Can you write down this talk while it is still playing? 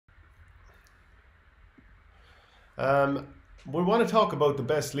Um, we want to talk about the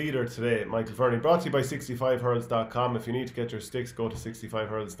best leader today, Michael Verney, brought to you by 65hurls.com. If you need to get your sticks, go to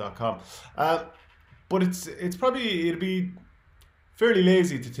 65hurls.com. But it's probably, it'd be fairly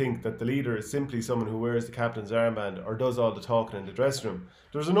lazy to think that the leader is simply someone who wears the captain's armband or does all the talking in the dressing room.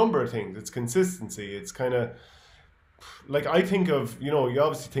 There's a number of things. It's consistency. It's kind of like I think of, you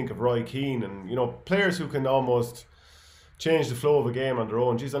obviously think of Roy Keane and, players who can almost change the flow of a game on their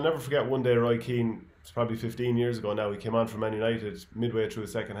own. Geez, I'll never forget one day Roy Keane, it's probably 15 years ago now, he came on for Man United midway through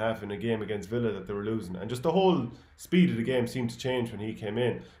the second half in a game against Villa that they were losing. And just the whole speed of the game seemed to change when he came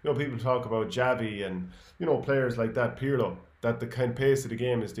in. People talk about Javi and, players like that, Pirlo, that the kind of pace of the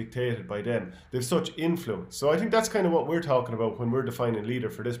game is dictated by them. They've such influence. So I think that's kind of what we're talking about when we're defining leader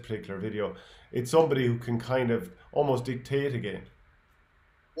for this particular video. It's somebody who can kind of almost dictate a game.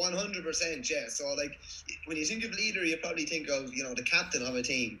 100%, yeah. So, like, when you think of leader, you probably think of, the captain of a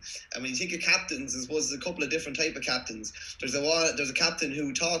team. And when you think of captains, I suppose there's a couple of different type of captains. There's a captain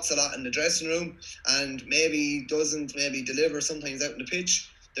who talks a lot in the dressing room and maybe doesn't deliver sometimes out in the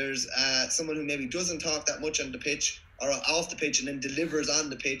pitch. There's someone who maybe doesn't talk that much on the pitch or off the pitch and then delivers on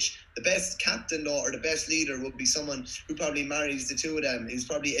the pitch. The best captain, though, or the best leader would be someone who probably marries the two of them. He's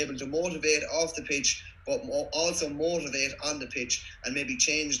probably able to motivate off the pitch, but also motivate on the pitch and maybe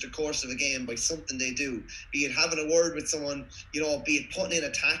change the course of a game by something they do. Be it having a word with someone, be it putting in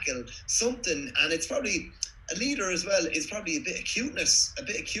a tackle, something. And it's probably a leader as well is probably a bit of cuteness.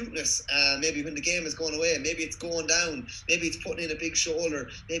 Maybe when the game is going away, maybe it's going down, maybe it's putting in a big shoulder,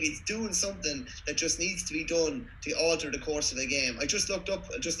 maybe it's doing something that just needs to be done to alter the course of a game. I just looked up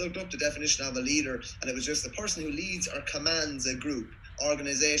the definition of a leader, and it was just the person who leads or commands a group,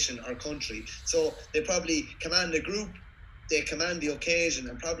 organization, or country. So they probably command a group, they command the occasion,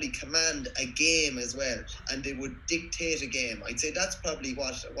 and probably command a game as well, and they would dictate a game. I'd say that's probably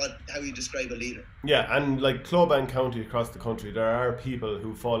how you describe a leader. Yeah, and like club and county across the country, there are people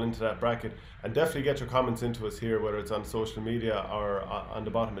who fall into that bracket. And definitely get your comments into us here, whether it's on social media or on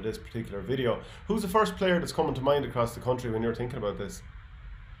the bottom of this particular video. Who's the first player that's coming to mind across the country when you're thinking about this?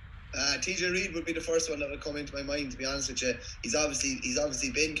 TJ Reid would be the first one that would come into my mind, to be honest with you. He's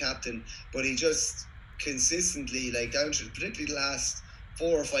obviously been captain, but he just consistently, like down to particularly the last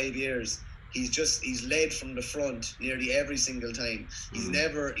 4 or 5 years, he's led from the front nearly every single time. He's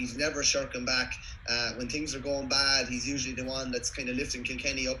never shirking back. When things are going bad, he's usually the one that's kind of lifting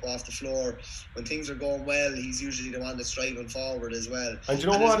Kilkenny up off the floor. When things are going well, he's usually the one that's driving forward as well. And you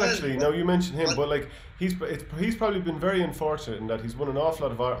know what, actually, now you mentioned him, but like he's probably been very unfortunate in that he's won an awful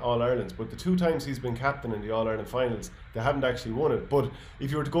lot of All-Irelands, but the 2 times he's been captain in the All-Ireland finals, they haven't actually won it. But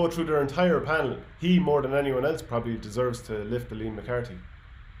if you were to go through their entire panel, he more than anyone else probably deserves to lift the Liam McCarthy.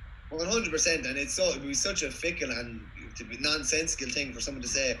 100%, and it would be such a fickle and nonsensical thing for someone to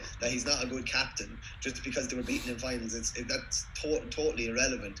say that he's not a good captain just because they were beaten in finals. That's totally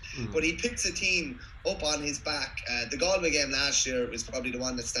irrelevant. But he picks a team up on his back. The Galway game last year was probably the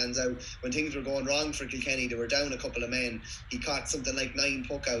one that stands out. When things were going wrong for Kilkenny, they were down a couple of men. He caught something like 9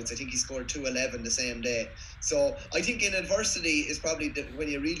 puckouts. I think he scored 2-11 the same day. So I think in adversity is probably when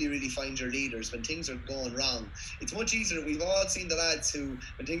you really, really find your leaders, when things are going wrong. It's much easier. We've all seen the lads who,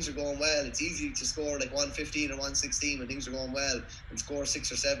 when things are going well, it's easy to score like 115 or 116 when things are going well and score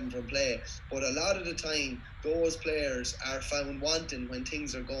 6 or 7 from play. But a lot of the time, those players are found wanting when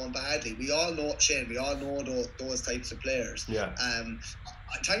things are going badly. We all know, Shane, those types of players. Yeah.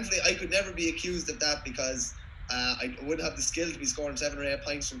 Thankfully, I could never be accused of that because I wouldn't have the skill to be scoring 7 or 8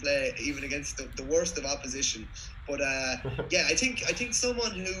 points from play, even against the worst of opposition. But yeah, I think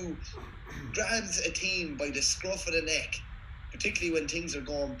someone who grabs a team by the scruff of the neck, particularly when things are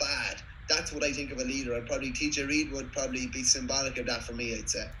going bad, that's what I think of a leader. And probably TJ Reid would probably be symbolic of that for me, I'd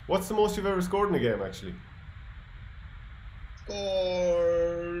say. What's the most you've ever scored in a game, actually?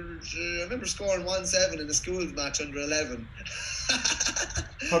 I remember scoring 1-7 in a schools match under 11.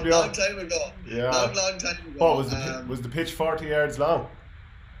 Probably long time ago. Yeah. Long time ago. What was the pitch 40 yards long?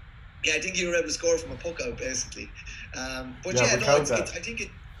 Yeah, I think you were able to score from a puck out, basically. But yeah, no,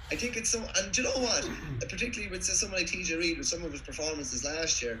 I think it's so. And do you know what? Particularly with someone like TJ Reid, with some of his performances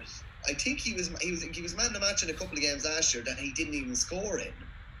last year, I think he was man of the match in a couple of games last year that he didn't even score in.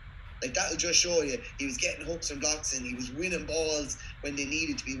 Like, that'll just show you he was getting hooks and blocks in, he was winning balls when they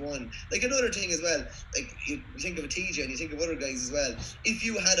needed to be won. Like, another thing as well, like, you think of a TJ and you think of other guys as well, if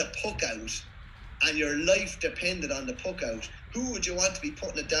you had a puck out and your life depended on the puck out, who would you want to be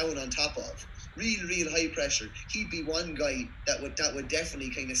putting it down on top of? Real high pressure. He'd be one guy that would definitely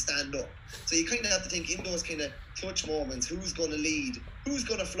kind of stand up. So you kind of have to think in those kind of clutch moments, who's going to lead who's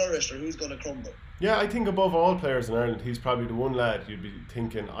going to flourish or who's going to crumble. Yeah, I think above all players in Ireland, he's probably the one lad you'd be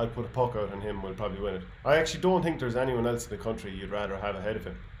thinking, I'll put a puck out on him, we'll probably win it. I actually don't think there's anyone else in the country you'd rather have ahead of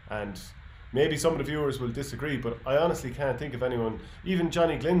him. And maybe some of the viewers will disagree, but I honestly can't think of anyone. Even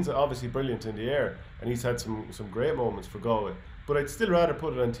Johnny Glynn's obviously brilliant in the air, and he's had some great moments for Galway. But I'd still rather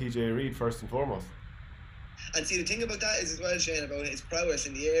put it on TJ Reid first and foremost. And see, the thing about that is as well, Shane, about his prowess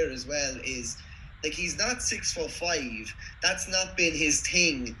in the air as well, is like he's not 6'5". That's not been his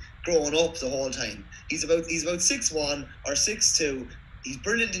thing growing up the whole time. He's about 6'1" or 6'2". He's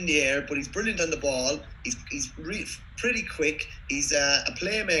brilliant in the air, but he's brilliant on the ball. He's pretty quick. He's a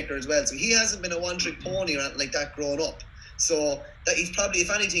playmaker as well. So he hasn't been a one-trick pony or anything like that growing up. So that he's probably,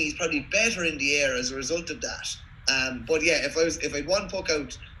 if anything, he's probably better in the air as a result of that. But yeah, if I'd one puck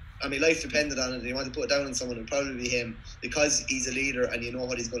out, I mean, life depended on it, and you want to put it down on someone, it would probably be him, because he's a leader and you know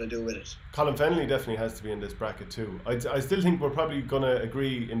what he's going to do with it. Colin Fennelly definitely has to be in this bracket too. I still think we're probably going to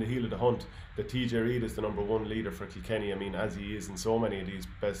agree in the heel of the hunt that TJ Reid is the number one leader for Kilkenny. I mean, as he is in so many of these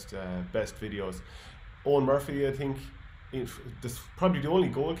best videos. Owen Murphy, I think, this probably the only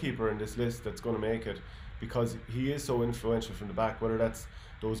goalkeeper in this list that's going to make it, because he is so influential from the back, whether that's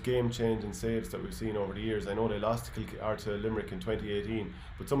those game-changing saves that we've seen over the years. I know they lost to Limerick in 2018,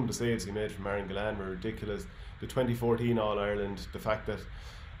 but some of the saves he made from Aaron Gillan were ridiculous. The 2014 All-Ireland, the fact that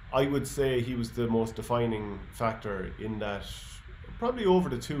I would say he was the most defining factor in that, probably over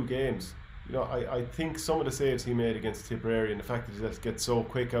the two games. You know, I think some of the saves he made against Tipperary, and the fact that he just gets so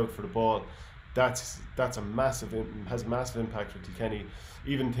quick out for the ball, that's a massive, has a massive impact for Kilkenny.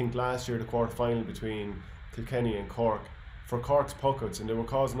 Even think last year the quarter-final between Kilkenny and Cork, for Cork's puckouts, and they were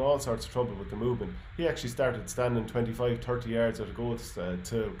causing all sorts of trouble with the movement. He actually started standing 25-30 yards out of goal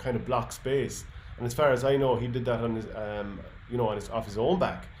to kind of block space, and as far as I know, he did that on his off his own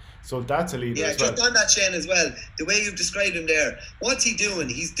back. So that's a leader. Yeah, as well. just on that, Shane, as well, the way you've described him there, what's he doing?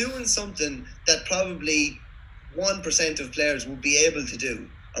 He's doing something that probably 1% of players would be able to do,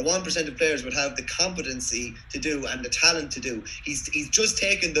 or 1% of players would have the competency to do and the talent to do. He's just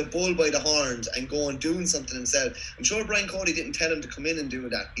taking the bull by the horns and going doing something himself. I'm sure Brian Cody didn't tell him to come in and do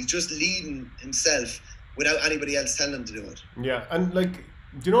that. He's just leading himself without anybody else telling him to do it. Yeah, and like,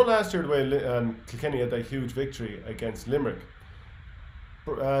 do you know last year the way Kilkenny had that huge victory against Limerick?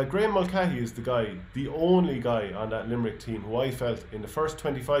 Graham Mulcahy is the only guy on that Limerick team who I felt in the first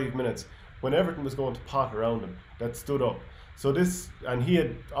 25 minutes, when everything was going to pot around him, that stood up. So and he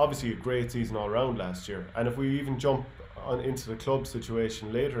had obviously a great season all round last year. And if we even jump into the club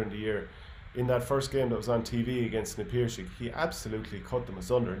situation later in the year, in that first game that was on TV against Napiershik, he absolutely cut them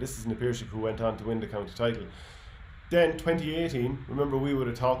asunder. This is Napiershik who went on to win the county title. Then 2018, remember we would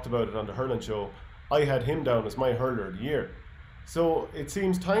have talked about it on the hurling show, I had him down as my hurler of the year. So it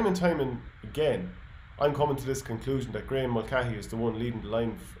seems time and time again, I'm coming to this conclusion that Graham Mulcahy is the one leading the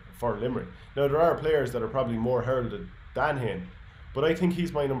line for Limerick. Now there are players that are probably more heralded than him, but I think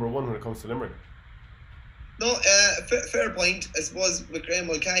he's my number one when it comes to Limerick. No, fair point. I suppose with Graham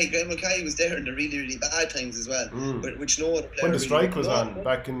Mulcahy was there in the really, really bad times as well, which no other player. When the strike was on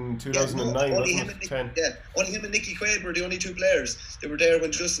back in 2009, only him and Nicky Quaid were the only two players. They were there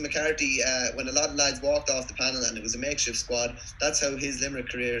when Justin McCarthy, when a lot of lads walked off the panel and it was a makeshift squad. That's how his Limerick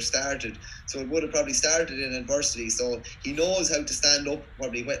career started. So it would have probably started in adversity. So he knows how to stand up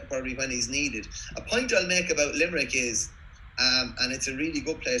probably when he's needed. A point I'll make about Limerick is, and it's a really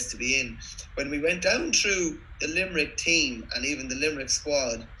good place to be in. When we went down through the Limerick team and even the Limerick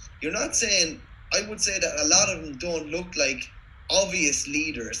squad, you're not saying, I would say that a lot of them don't look like obvious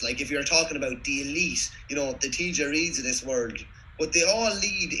leaders, like if you're talking about the elite, the TJ Reids of this world, but they all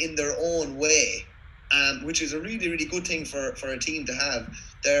lead in their own way, which is a really, really good thing for a team to have.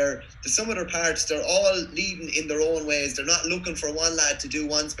 The sum of their parts, they're all leading in their own ways. They're not looking for one lad to do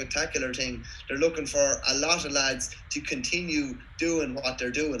one spectacular thing. They're looking for a lot of lads to continue doing what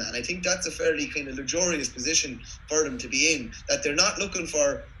they're doing. And I think that's a fairly kind of luxurious position for them to be in, that they're not looking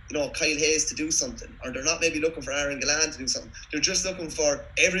for Kyle Hayes to do something, or they're not maybe looking for Aaron Gillan to do something. They're just looking for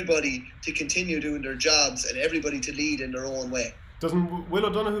everybody to continue doing their jobs and everybody to lead in their own way. Will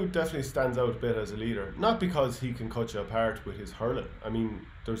O'Donoghue definitely stands out a bit as a leader, not because he can cut you apart with his hurling. I mean,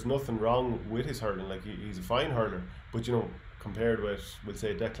 there's nothing wrong with his hurling, like he's a fine hurler, but compared with, we'll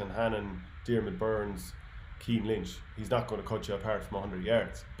say, Declan Hannon, Diarmaid Burns, Keane Lynch, he's not going to cut you apart from 100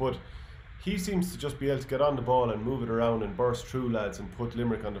 yards. But he seems to just be able to get on the ball and move it around and burst through lads and put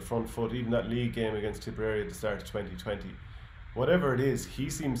Limerick on the front foot. Even that league game against Tipperary at the start of 2020, whatever it is, he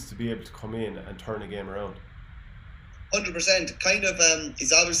seems to be able to come in and turn a game around. 100%. Kind of,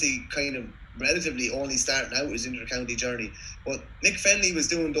 he's obviously kind of relatively only starting out his inter-county journey. But Nick Fennelly was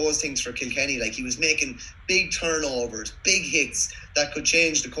doing those things for Kilkenny. Like, he was making big turnovers, big hits that could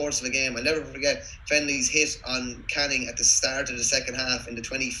change the course of a game. I'll never forget Fennelly's hit on Canning at the start of the second half in the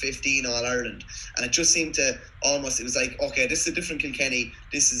 2015 All-Ireland. And it just seemed to almost, it was like, okay, this is a different Kilkenny.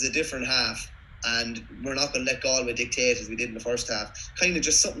 This is a different half. And we're not going to let Galway dictate as we did in the first half. Kind of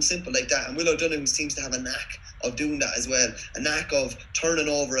just something simple like that. And Will O'Donoghue seems to have a knack of doing that as well. A knack of turning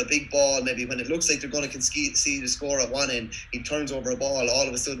over a big ball, maybe when it looks like they're going to see the score at one end, he turns over a ball, all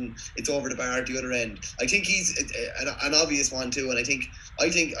of a sudden it's over the bar at the other end. I think he's an obvious one too, and I think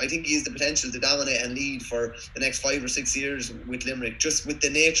he has the potential to dominate and lead for the next 5 or 6 years with Limerick, just with the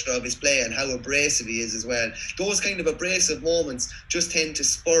nature of his play and how abrasive he is as well. Those kind of abrasive moments just tend to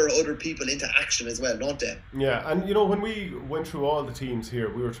spur other people into action as well, don't they? Yeah, and you know, when we went through all the teams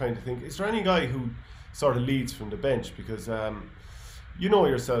here, we were trying to think, is there any guy who sort of leads from the bench? Because you know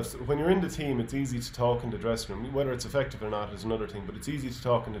yourselves, when you're in the team, it's easy to talk in the dressing room. Whether it's effective or not is another thing, but it's easy to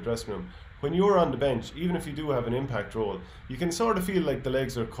talk in the dressing room. When you're on the bench, even if you do have an impact role, you can sort of feel like the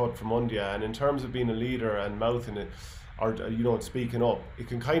legs are cut from under you, and in terms of being a leader and mouthing it, or you know, speaking up, it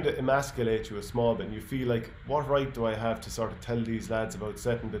can kind of emasculate you a small bit, and you feel like, what right do I have to sort of tell these lads about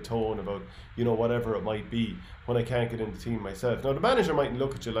setting the tone, about, you know, whatever it might be, when I can't get in the team myself. Now, the manager mightn't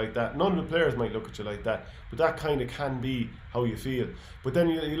look at you like that, none of the players might look at you like that, but that kind of can be how you feel. But then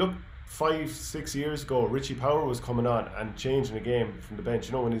you look 5-6 years ago, Richie Power was coming on and changing the game from the bench.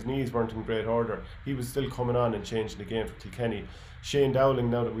 You know, when his knees weren't in great order, he was still coming on and changing the game for Kilkenny. Shane Dowling,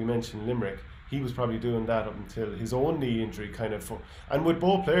 now that we mentioned Limerick, he was probably doing that up until his own knee injury kind of. And with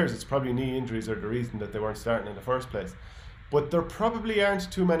both players, it's probably knee injuries are the reason that they weren't starting in the first place. But there probably aren't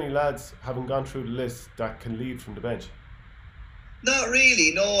too many lads, having gone through the list, that can lead from the bench. Not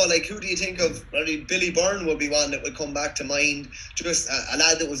really, no. Like, who do you think of? I mean, Billy Byrne would be one that would come back to mind. Just a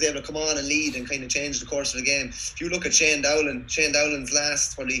lad that was able to come on and lead and kind of change the course of the game. If you look at Shane Dowland's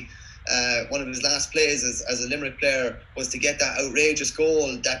last, probably one of his last plays as a Limerick player was to get that outrageous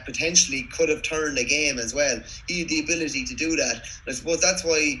goal that potentially could have turned the game as well. He had the ability to do that. And I suppose that's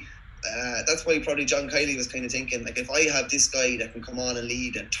why probably John Kiley was kind of thinking, like, if I have this guy that can come on and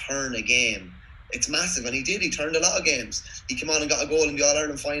lead and turn a game, it's massive. And he did. He turned a lot of games. He came on and got a goal in the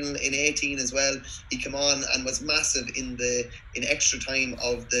All-Ireland final in 18 as well. He came on and was massive in extra time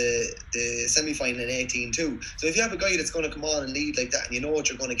of the semi-final in 18 too. So if you have a guy that's going to come on and lead like that, and you know what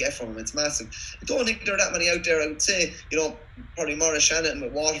you're going to get from him, it's massive. I don't think there are that many out there. I would say, you know, probably Maurice Shannon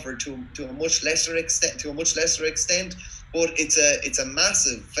with Waterford to a much lesser extent. But it's a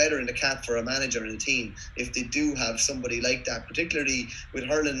massive feather in the cap for a manager and a team if they do have somebody like that, particularly with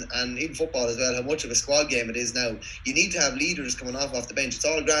hurling and even football as well, how much of a squad game it is now. You need to have leaders coming off the bench. It's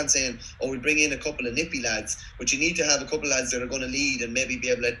all grand saying, oh, we bring in a couple of nippy lads, but you need to have a couple of lads that are going to lead and maybe be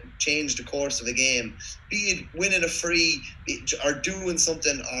able to change the course of a game, be it winning a free or doing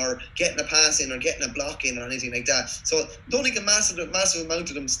something or getting a pass in or getting a block in or anything like that. So don't think a massive amount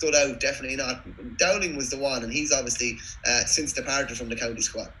of them stood out, definitely not. Dowling was the one, and he's obviously since departed from the county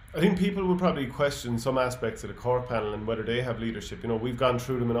squad. I think people would probably question some aspects of the Cork panel and whether they have leadership. You know, we've gone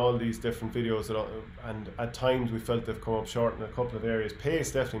through them in all these different videos, and at times we felt they've come up short in a couple of areas.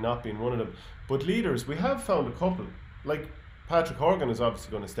 Pace definitely not being one of them. But leaders, we have found a couple. Like Patrick Horgan is obviously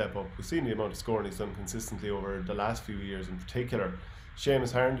going to step up. We've seen the amount of scoring he's done consistently over the last few years in particular.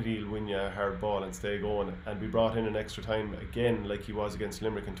 Seamus Harnedy will win you a hard ball and stay going, and we brought in an extra time again like he was against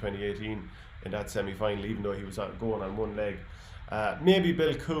Limerick in 2018 in that semi-final, even though he was going on one leg. Maybe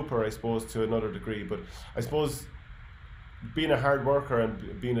Bill Cooper, I suppose, to another degree, but I suppose being a hard worker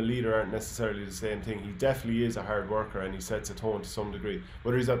and being a leader aren't necessarily the same thing. He definitely is a hard worker and he sets a tone to some degree.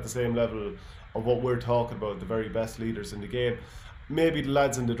 Whether he's at the same level of what we're talking about, the very best leaders in the game, maybe the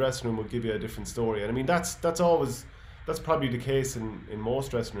lads in the dressing room will give you a different story. And I mean, that's probably the case in most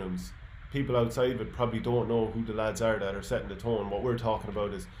dressing rooms. People outside of it probably don't know who the lads are that are setting the tone. What we're talking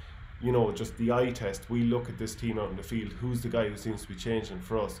about is, you know, just the eye test. We look at this team out in the field, who's the guy who seems to be changing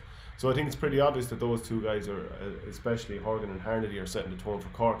for us. So I think it's pretty obvious that those two guys are, especially Horgan and Harnedy, are setting the tone for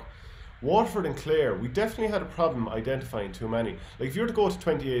Cork. Waterford and Clare, we definitely had a problem identifying too many. Like, if you were to go to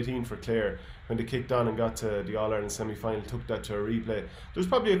 2018 for Clare, when they kicked on and got to the All-Ireland semi-final, took that to a replay, there's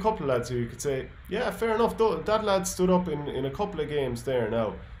probably a couple of lads who you could say, yeah, fair enough, that lad stood up in a couple of games there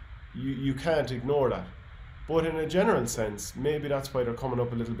now. You can't ignore that. But in a general sense, maybe that's why they're coming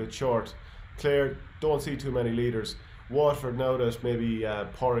up a little bit short. Clare, don't see too many leaders. Waterford, now that maybe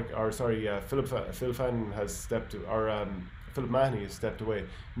Phil Fannin has stepped, or Philip Mahoney has stepped away.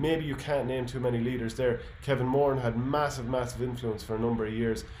 Maybe you can't name too many leaders there. Kevin Moran had massive influence for a number of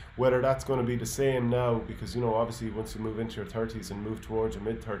years. Whether that's going to be the same now, because obviously once you move into your 30s and move towards your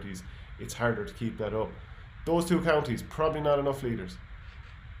mid 30s, it's harder to keep that up. Those two counties, probably not enough leaders.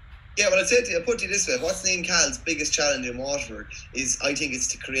 Yeah, well, I'll put it this way. What's Liam Call's biggest challenge in Waterford is, I think, it's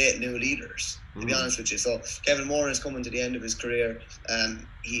to create new leaders, to be honest with you. So Kevin Moran is coming to the end of his career.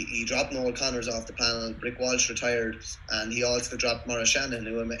 He dropped Noel Connors off the panel. Rick Walsh retired, and he also dropped Maurice Shannon,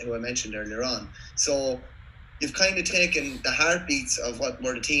 who I mentioned earlier on. So you've kind of taken the heartbeats of what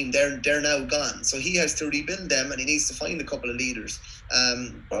were the team. They're now gone. So he has to rebuild them, and he needs to find a couple of leaders.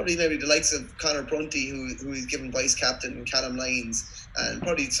 Probably maybe the likes of Conor Prunty, who he's given vice captain, and Callum Lyons, and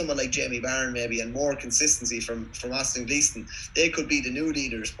probably someone like Jamie Barron maybe, and more consistency from Austin Gleeson. They could be the new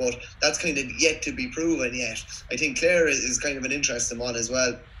leaders, but that's kind of yet to be proven yet. I think Clare is kind of an interesting one as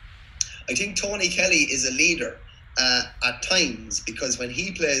well. I think Tony Kelly is a leader at times, because when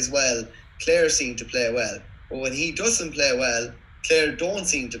he plays well, Clare seem to play well. But when he doesn't play well, Clare don't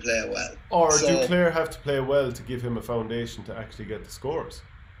seem to play well. Or do Clare have to play well to give him a foundation to actually get the scores?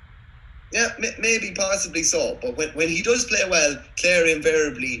 Yeah, maybe, possibly so. But when he does play well, Clare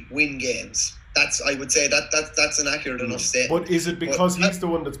invariably win games. I would say that's an accurate enough statement. But is it because he's the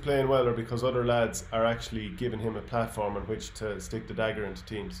one that's playing well, or because other lads are actually giving him a platform on which to stick the dagger into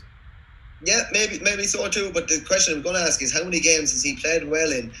teams? Yeah, maybe so too. But the question I'm going to ask is, how many games has he played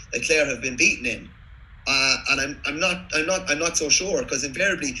well in that Clare have been beaten in? And I'm not so sure, because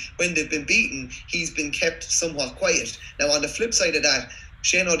invariably when they've been beaten, he's been kept somewhat quiet. Now on the flip side of that,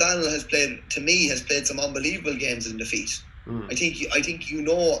 Shane O'Donnell has played some unbelievable games in defeat. I think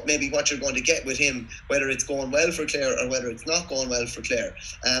maybe what you're going to get with him, whether it's going well for Clare or whether it's not going well for Clare.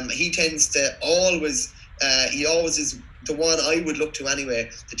 He tends to always is the one I would look to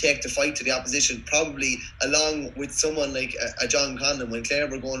anyway to take the fight to the opposition, probably along with someone like a John Conlon. When Clare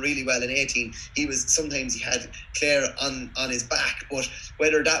were going really well in 18, he had Clare on his back. But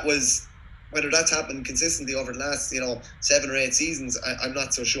whether that's happened consistently over the last 7 or 8 seasons, I'm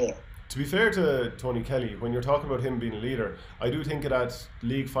not so sure. To be fair to Tony Kelly, when you're talking about him being a leader, I do think of that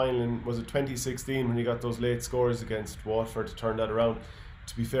league final in, was it 2016, when he got those late scores against Watford to turn that around.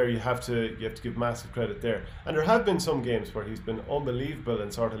 To be fair, you have to give massive credit there. And there have been some games where he's been unbelievable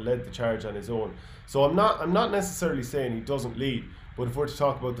and sort of led the charge on his own. So I'm not necessarily saying he doesn't lead, but if we're to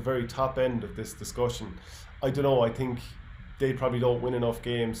talk about the very top end of this discussion, I don't know, I think they probably don't win enough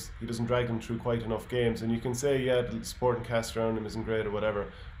games. He doesn't drag them through quite enough games. And you can say, yeah, the supporting cast around him isn't great or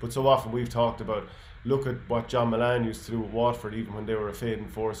whatever, but so often we've talked about, look at what John Milan used to do with Watford, even when they were a fading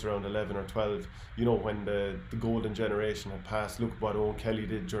force around 11 or 12, when the golden generation had passed. Look what Owen Kelly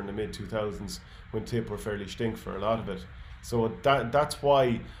did during the mid-2000s when Tip were fairly stink for a lot of it. So that's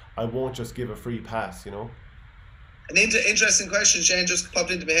why I won't just give a free pass, An interesting question, Shane, just popped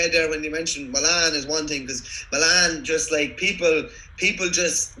into my head there when you mentioned Milan is one thing, because Milan, just like people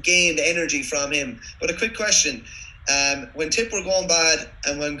just gained energy from him. But a quick question, when Tip were going bad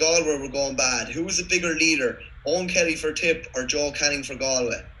and when Galway were going bad, who was a bigger leader, Owen Kelly for Tip or Joe Canning for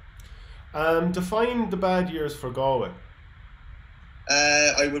Galway? Define the bad years for Galway.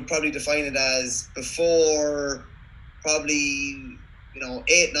 I would probably define it as before probably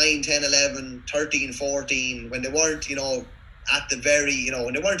 8, 9, 10, 11, 13, 14, when they weren't, at the very,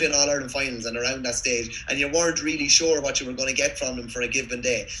 when they weren't in All-Ireland finals and around that stage, and you weren't really sure what you were going to get from them for a given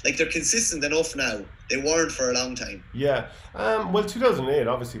day. Like, they're consistent enough now. They weren't for a long time. Yeah. Well, 2008,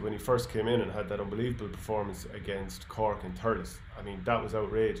 obviously, when he first came in and had that unbelievable performance against Cork and Thurles, I mean, that was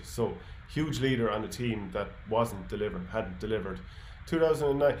outrageous. So, huge leader on a team that hadn't delivered.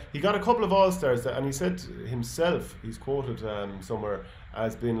 2009, he got a couple of All-Stars, and he said himself, he's quoted somewhere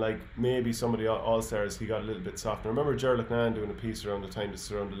as being like, maybe some of the All-Stars he got a little bit soft. I remember Gerald Nan doing a piece around the time,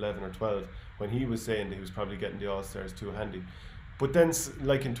 this around 11 or 12, when he was saying that he was probably getting the All-Stars too handy. But then,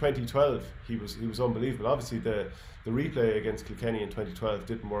 like in 2012, he was unbelievable. Obviously, the replay against Kilkenny in 2012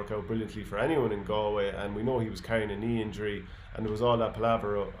 didn't work out brilliantly for anyone in Galway, and we know he was carrying a knee injury, and there was all that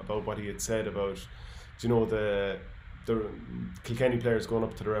palaver about what he had said about, the Kilkenny players going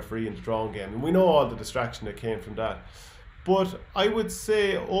up to the referee in the drawing game, and we know all the distraction that came from that. But I would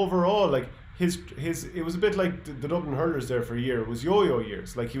say overall, like his it was a bit like the Dublin hurlers there for a year. It was yo-yo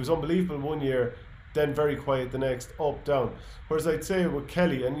years. Like, he was unbelievable one year, then very quiet the next, up, down. Whereas I'd say with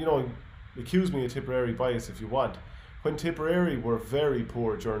Kelly, and accuse me of Tipperary bias if you want, when Tipperary were very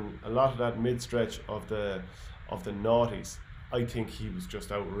poor during a lot of that mid-stretch of the noughties, I think he was just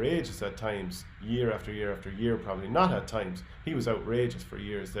outrageous at times, year after year after year, probably not at times. He was outrageous for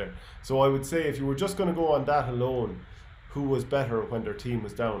years there. So I would say if you were just going to go on that alone, who was better when their team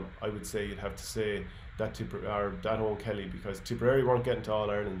was down, I would say you'd have to say that that Owen Kelly, because Tipperary weren't getting to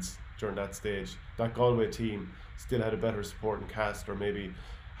All-Irelands during that stage. That Galway team still had a better supporting cast, or maybe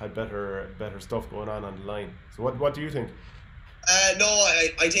had better stuff going on the line. So what do you think? No,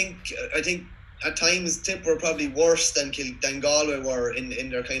 I think at times Tip were probably worse than Galway were in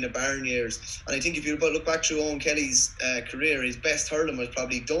their kind of barn years. And I think if you look back through Owen Kelly's career, his best hurling was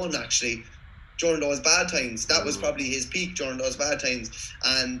probably done actually during those bad times. That was probably his peak during those bad times.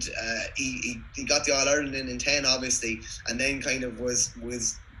 And he got the All-Ireland in 10, obviously, and then kind of was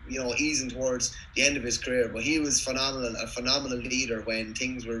easing towards the end of his career. But he was a phenomenal leader when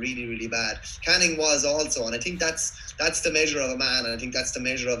things were really, really bad. Canning was also, and I think that's the measure of a man, and I think that's the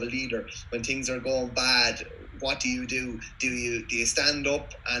measure of a leader. When things are going bad, what do you do? Do you stand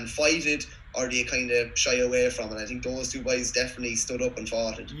up and fight it, or do you kind of shy away from it? I think those two boys definitely stood up and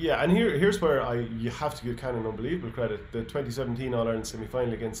fought it. Yeah, and here's where you have to give Canning unbelievable credit. The 2017 All-Ireland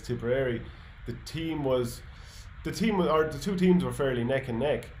semi-final against Tipperary, the two teams were fairly neck and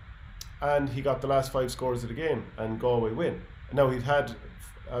neck, and he got the last 5 scores of the game and Galway win. Now he'd had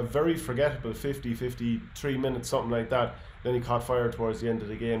a very forgettable 53 minutes, something like that. Then he caught fire towards the end of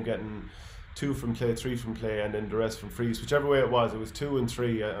the game, getting 2 from play, 3 from play, and then the rest from frees. Whichever way it was 2 and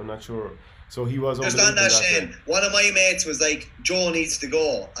 3. I'm not sure. So he was just on that, Shane. One of my mates was like, Joe needs to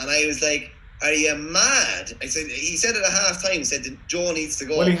go, and I was like, are you mad? He said it at half time. He said that Joe needs to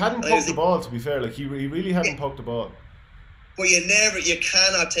go. Well, he hadn't poked the ball, to be fair. Like he really hadn't poked the ball. But you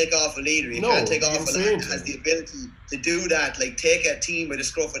cannot take off a leader. You can't take off a lad that has the ability to do that. Like, take a team by the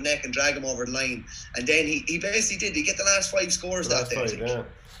scruff of neck and drag him over the line. And then he basically did. He get the last 5 scores that day.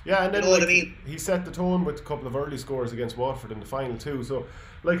 Yeah, and then what I mean? He set the tone with a couple of early scores against Waterford in the final too. So,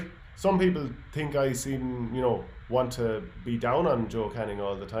 like, some people think I want to be down on Joe Canning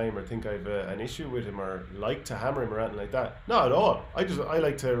all the time, or think I've an issue with him, or like to hammer him or anything like that. Not at all. I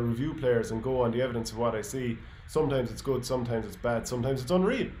like to review players and go on the evidence of what I see. Sometimes it's good, sometimes it's bad, sometimes it's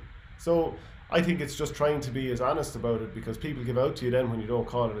unreal. So I think it's just trying to be as honest about it, because people give out to you then when you don't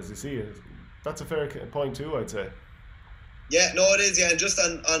call it as you see it. That's a fair point too, I'd say. Yeah, no, it is. Yeah, and just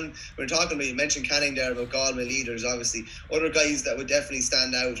on we're talking about, you mentioned Canning there about Galway leaders. Obviously, other guys that would definitely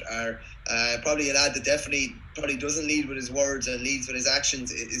stand out are probably a lad that probably doesn't lead with his words and leads with his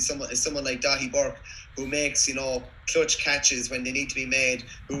actions. Is someone like Dahi Burke, who makes clutch catches when they need to be made,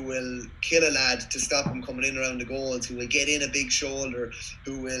 who will kill a lad to stop him coming in around the goals, who will get in a big shoulder,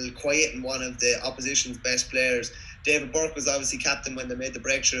 who will quieten one of the opposition's best players. David Burke was obviously captain when they made the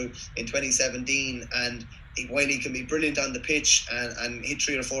breakthrough in 2017, and while he can be brilliant on the pitch and hit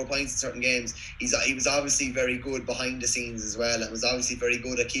 3 or 4 points in certain games, he was obviously very good behind the scenes as well, and was obviously very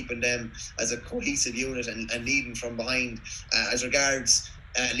good at keeping them as a cohesive unit and leading from behind. As regards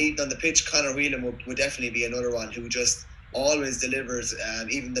leading on the pitch, Conor Whelan would definitely be another one who just always delivers.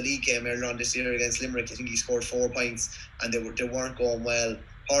 Even the league game earlier on this year against Limerick, I think he scored 4 points and they weren't going well.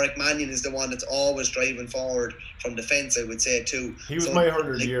 Patrick Mannion is the one that's always driving forward from defence, I would say too. He was my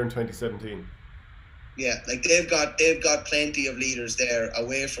hurler of the year in 2017. Yeah, like they've got plenty of leaders there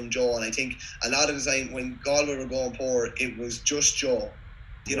away from Joe, and I think a lot of the time when Galway were going poor, it was just Joe.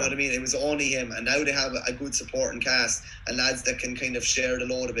 Do you know what I mean? It was only him, and now they have a good supporting cast and lads that can kind of share the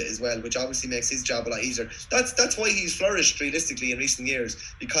load a bit as well, which obviously makes his job a lot easier. That's why he's flourished realistically in recent years,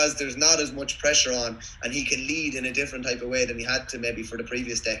 because there's not as much pressure on, and he can lead in a different type of way than he had to maybe for the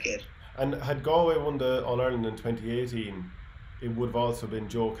previous decade. And had Galway won the All-Ireland in 2018, it would have also been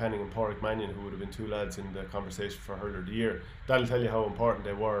Joe Canning and Patrick Mannion who would have been 2 lads in the conversation for Hurler of the Year. That'll tell you how important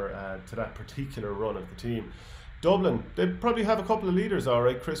they were to that particular run of the team. Dublin, they probably have a couple of leaders, all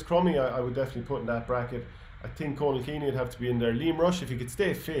right. Chris Crummy, I would definitely put in that bracket. I think Conal Keaney would have to be in there. Liam Rush, if he could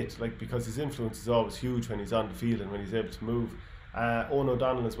stay fit, because his influence is always huge when he's on the field and when he's able to move. Owen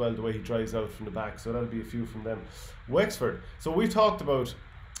O'Donnell as well, the way he drives out from the back. So that'll be a few from them. Wexford. So we talked about,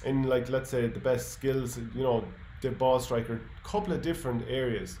 in let's say the best skills, the ball striker, a couple of different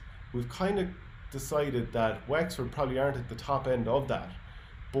areas. We've kind of decided that Wexford probably aren't at the top end of that,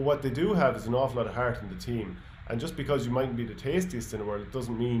 but what they do have is an awful lot of heart in the team. And just because you mightn't be the tastiest in the world, it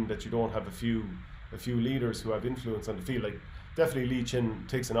doesn't mean that you don't have a few leaders who have influence on the field. Like, definitely Lee Chin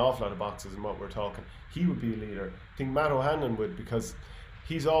ticks an awful lot of boxes in what we're talking. He would be a leader. I think Matt O'Hanlon would, because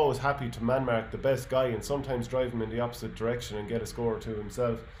he's always happy to man mark the best guy and sometimes drive him in the opposite direction and get a score or two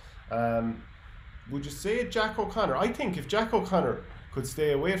himself. Would you say Jack O'Connor? I think if Jack O'Connor could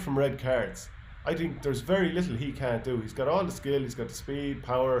stay away from red cards, I think there's very little he can't do. He's got all the skill, he's got the speed,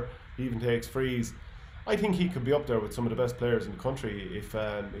 power, he even takes frees. I think he could be up there with some of the best players in the country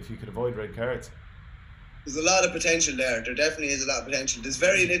if he could avoid red cards. There's a lot of potential there. There definitely is a lot of potential. There's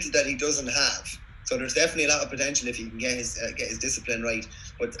very little that he doesn't have. So there's definitely a lot of potential if he can get his discipline right.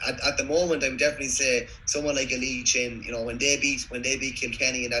 But at the moment, I would definitely say someone like a Leach in, when they beat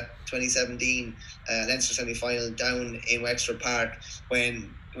Kilkenny in that 2017 Leinster semi-final down in Wexford Park,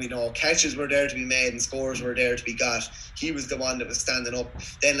 when catches were there to be made and scores were there to be got, he was the one that was standing up.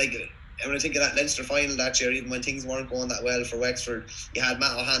 Then when I think of that Leinster final that year, even when things weren't going that well for Wexford, you had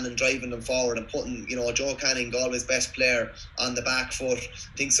Matt O'Hanlon driving them forward and putting, Joe Canning, Galway's best player, on the back foot.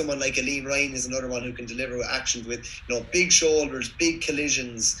 I think someone like Liam Ryan is another one who can deliver actions with, big shoulders, big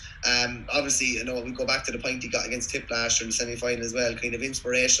collisions. Obviously, we go back to the point he got against Tip last year in the semi-final as well, kind of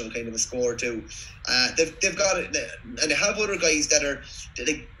inspirational kind of a score too. They've got it, and they have other guys that are,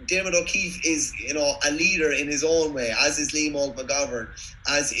 like Dermot O'Keefe is, a leader in his own way, as is Liam McGovern,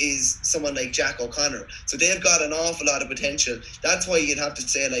 as is someone like Jack O'Connor. So they've got an awful lot of potential. That's why you'd have to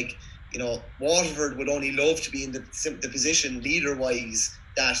say, Waterford would only love to be in the position leader-wise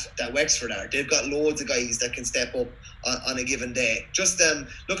that Wexford are. They've got loads of guys that can step up on a given day. Just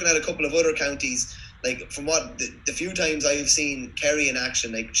looking at a couple of other counties, from what the few times I've seen Kerry in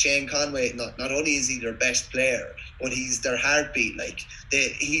action, Shane Conway, not only is he their best player, but he's their heartbeat.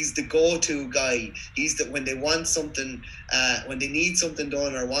 He's the go-to guy. He's when they want something, when they need something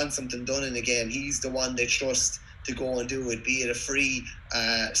done or want something done in a game, he's the one they trust to go and do it, be it a free,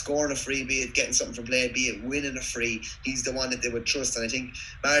 scoring a free, be it getting something from play, be it winning a free. He's the one that they would trust. And I think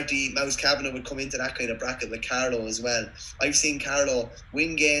Marty Mouse Kavanagh would come into that kind of bracket with Carlo as well. I've seen Carlo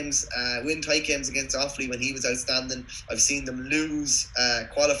win tight games against Offaly when he was outstanding. I've seen them lose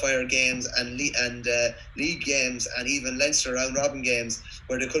qualifier games and league games and even Leinster round robin games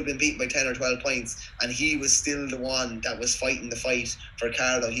where they could have been beaten by 10 or 12 points, and he was still the one that was fighting the fight for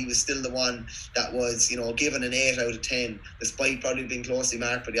Carlo. He was still the one that was, given an 8 out of 10, despite probably being closely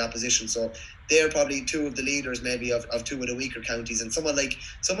marked by the opposition. So they're probably two of the leaders maybe of two of the weaker counties. And someone like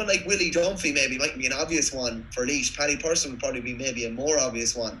Willie Dunphy maybe might be an obvious one for Laois. Paddy Purcell would probably be maybe a more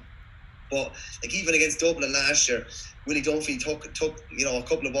obvious one. But even against Dublin last year, Willie Dunphy took a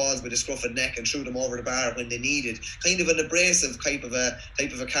couple of balls with a scruff of neck and threw them over the bar when they needed. Kind of an abrasive type of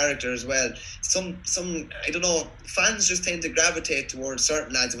a character as well. Some I don't know, fans just tend to gravitate towards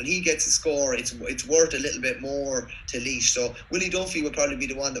certain lads. When he gets a score, it's worth a little bit more to Laois. So Willie Dunphy would probably be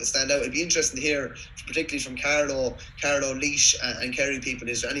the one that would stand out. It'd be interesting to hear, particularly from Carlo, Laois and Kerry people,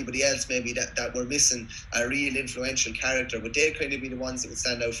 is there anybody else maybe that we're missing a real influential character? Would they kind of be the ones that would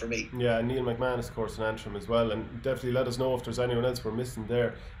stand out for me? Yeah, Neil McMahon, of course, in Antrim as well, and definitely let us know if there's anyone else we're missing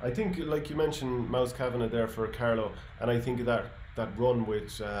there. I think, like you mentioned, Mouse Kavanagh there for Carlo, and I think that run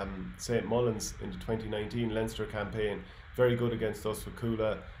with St. Mullins in the 2019 Leinster campaign, very good against us with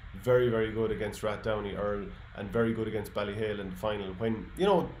Kula, very, very good against Rathdowney Earl, and very good against Ballyhale in the final. When,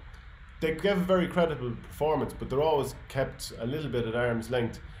 they gave a very credible performance, but they're always kept a little bit at arm's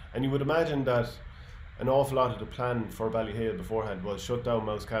length, and you would imagine that an awful lot of the plan for Ballyhale beforehand was shut down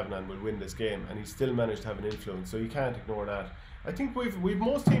Mouse Kavanagh and will win this game, and he still managed to have an influence, so you can't ignore that. I think we've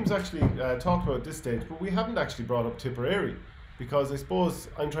most teams actually talked about at this stage, but we haven't actually brought up Tipperary, because I suppose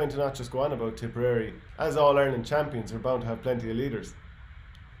I'm trying to not just go on about Tipperary. As All-Ireland champions, are bound to have plenty of leaders.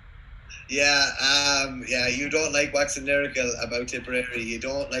 Yeah, you don't like waxing lyrical about Tipperary. You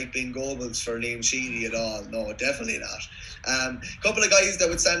don't like being Goebbels for Liam Sheedy at all. No, definitely not. Couple of guys that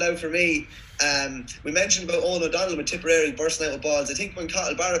would stand out for me. We mentioned about Owen O'Donnell with Tipperary bursting out with balls. I think when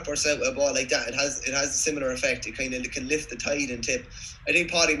Cathal Barrett bursts out with a ball like that, it has a similar effect. It kind of can lift the tide in Tip. I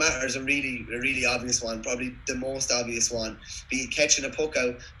think Paddy Matter is a really obvious one, probably the most obvious one. Be it catching a puck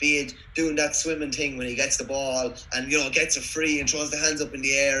out, be it doing that swimming thing when he gets the ball and gets a free and throws the hands up in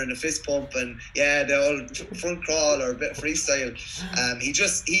the air and a fist pump and the old front crawl or a bit of freestyle. He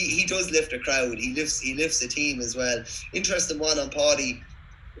does lift a crowd. He lifts a team as well. Interesting one on Paddy.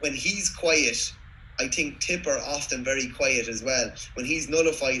 When he's quiet, I think Tip are often very quiet as well. When he's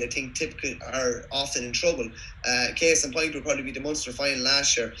nullified, I think Tip are often in trouble. Case in point would probably be the Munster final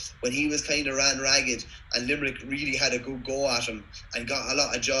last year when he was kind of ran ragged and Limerick really had a good go at him and got a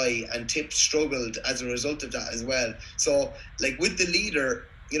lot of joy, and Tip struggled as a result of that as well. So, with the leader,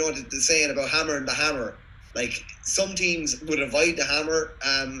 the saying about hammering the hammer, some teams would avoid the hammer,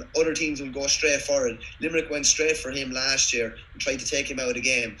 other teams would go straight for it. Limerick went straight for him last year and tried to take him out of the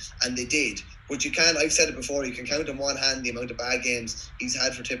game, and they did. But you can't, I've said it before, you can count on one hand the amount of bad games he's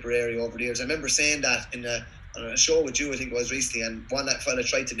had for Tipperary over the years. I remember saying that on a show with you, I think it was recently, and one that fella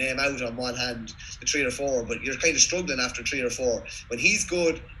tried to name out on one hand the 3 or 4, but you're kind of struggling after 3 or 4. When he's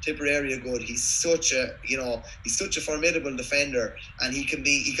good, Tipperary are good. He's such a formidable defender, and he can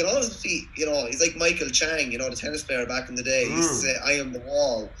always be, he's like Michael Chang, the tennis player back in the day. He used to say, "I am the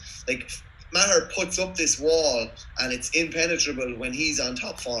wall." Maher puts up this wall and it's impenetrable when he's on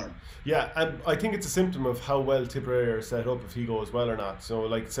top form. Yeah, and I think it's a symptom of how well Tipperary are set up if he goes well or not. So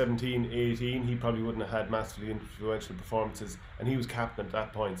like 17, 18, he probably wouldn't have had massively influential performances, and he was captain at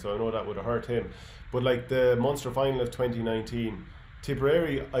that point, so I know that would have hurt him. But like the Munster final of 2019,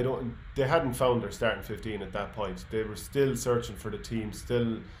 Tipperary, they hadn't found their starting 15 at that point. They were still searching for the team,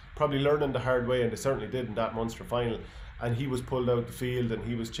 still probably learning the hard way, and they certainly did in that Munster final. And he was pulled out the field, and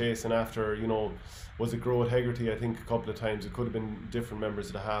he was chasing after, was it Groat Hegarty, I think, a couple of times. It could have been different members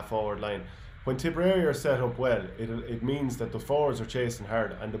of the half-forward line. When Tipperary are set up well, it means that the forwards are chasing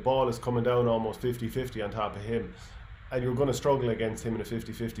hard, and the ball is coming down almost 50-50 on top of him. And you're going to struggle against him in a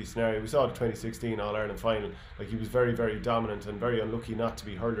 50-50 scenario. We saw the 2016 All-Ireland final. Like, he was very, very dominant and very unlucky not to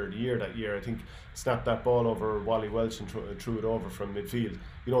be hurler of the year that year. I think snapped that ball over Wally Welch and threw it over from midfield.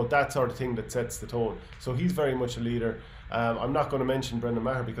 That sort of thing that sets the tone. So he's very much a leader. I'm not going to mention Brendan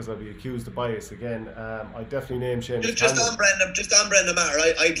Maher because I'll be accused of bias again. I definitely name Seamus just on Brendan Maher.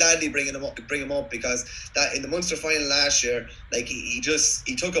 I gladly bring him up because that in the Munster final last year, like he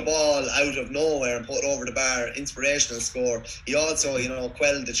took a ball out of nowhere and put it over the bar, inspirational score. He also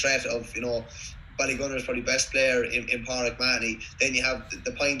quelled the threat of Ballygunner's probably best player in Patrick Horgan. Then you have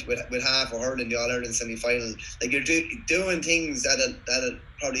the point with half or hurling the All-Ireland semi-final. Like, you're doing things that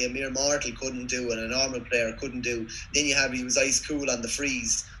probably a mere mortal couldn't do and a normal player couldn't do. Then he was ice cool on the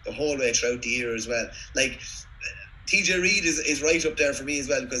freeze the whole way throughout the year as well. Like, TJ Reid is right up there for me as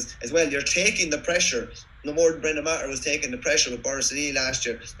well, because as well you're taking the pressure. No more than Brendan Maher was taking the pressure with Boris Lee last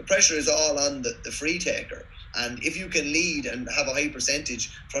year. The pressure is all on the free taker. And if you can lead and have a high percentage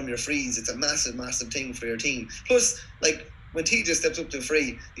from your frees, it's a massive, massive thing for your team. Plus, like, when TJ steps up to a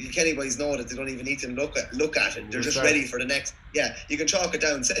free, Kenny boys know that they don't even need to look at it. They're just ready for the next. Yeah, you can chalk it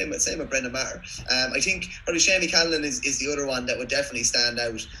down. Same with Brendan Maher. I think probably Shamie Callan is the other one that would definitely stand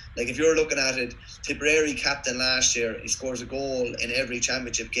out. Like, if you're looking at it, Tipperary captain last year, he scores a goal in every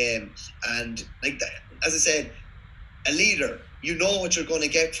championship game. And like that, as I said, a leader, you know what you're going to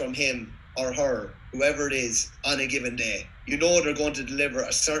get from him or her, whoever it is, on a given day. You know they're going to deliver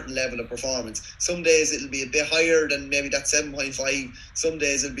a certain level of performance. Some days it'll be a bit higher than maybe that 7.5. Some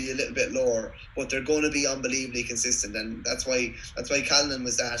days it'll be a little bit lower, but they're going to be unbelievably consistent, and that's why Callan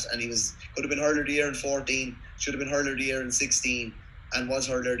was that, and he could have been hurler of the year in 14, should have been hurler of the year in 16, and was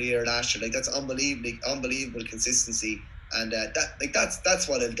hurler of the year last year. Like, that's unbelievable consistency. And that's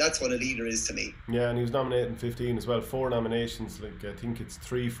what a leader is to me. Yeah, and he was nominated in 15 as well. 4 nominations. Like, I think it's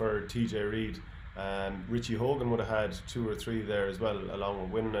 3 for TJ Reid. Richie Hogan would have had 2 or 3 there as well, along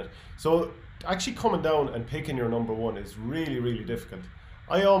with winning it. So actually coming down and picking your number one is really, really difficult.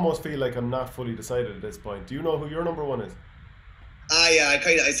 I almost feel like I'm not fully decided at this point. Do you know who your number one is? Yeah,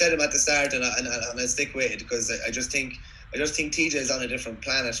 I said him at the start, and I stick with it, because I just think TJ's on a different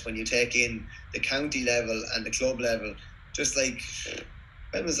planet when you take in the county level and the club level. Just like,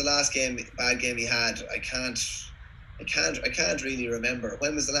 when was the last bad game he had? I can't really remember.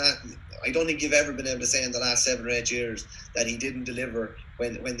 When was the last? I don't think you've ever been able to say in the last 7 or 8 years that he didn't deliver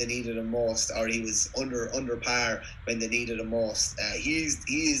when they needed him most, or he was under par when they needed him most. He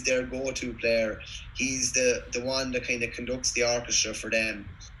is their go-to player. He's the one that kind of conducts the orchestra for them.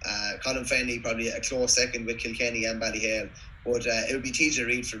 Colin Fennelly probably a close second with Kilkenny and Ballyhale, but it would be TJ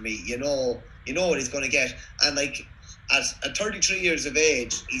Reid for me. You know what he's going to get, and like at 33 years of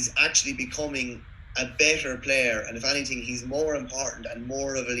age, he's actually becoming a better player, and if anything, he's more important and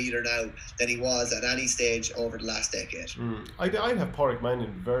more of a leader now than he was at any stage over the last decade. I'd have Patrick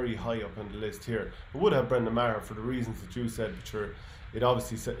Mannion very high up on the list here. I would have Brendan Maher for the reasons that you said, but sure,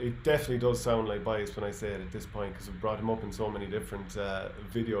 it definitely does sound like bias when I say it at this point, because we've brought him up in so many different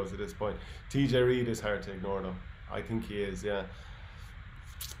videos at this point. TJ Reid is hard to ignore though. I think he is, yeah.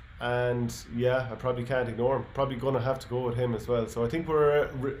 And yeah, I probably can't ignore him. Probably going to have to go with him as well. So I think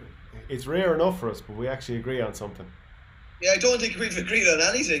it's rare enough for us, but we actually agree on something. Yeah, I don't think we've agreed on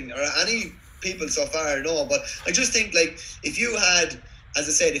anything, or any people so far, no. But I just think, like, if you had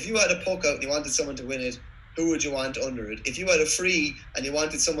a puck out and you wanted someone to win it, who would you want under it? If you had a free and you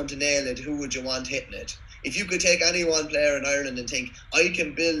wanted someone to nail it, who would you want hitting it? If you could take any one player in Ireland and think, I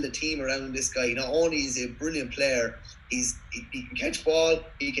can build a team around this guy, not only is he a brilliant player, he can catch ball,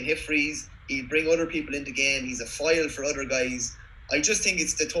 he can hit frees, he'll bring other people into game, he's a foil for other guys. I just think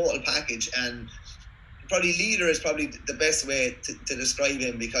it's the total package, and probably leader is probably the best way to describe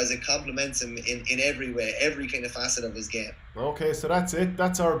him, because it complements him in every way, every kind of facet of his game. Okay, so that's it.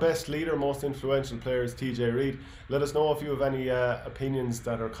 That's our best leader, most influential player is TJ Reid. Let us know if you have any opinions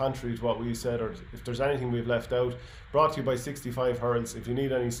that are contrary to what we said, or if there's anything we've left out. Brought to you by 65 Hurls. If you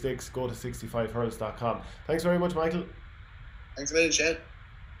need any sticks, go to 65hurls.com. Thanks very much, Michael. Thanks a million, Shane.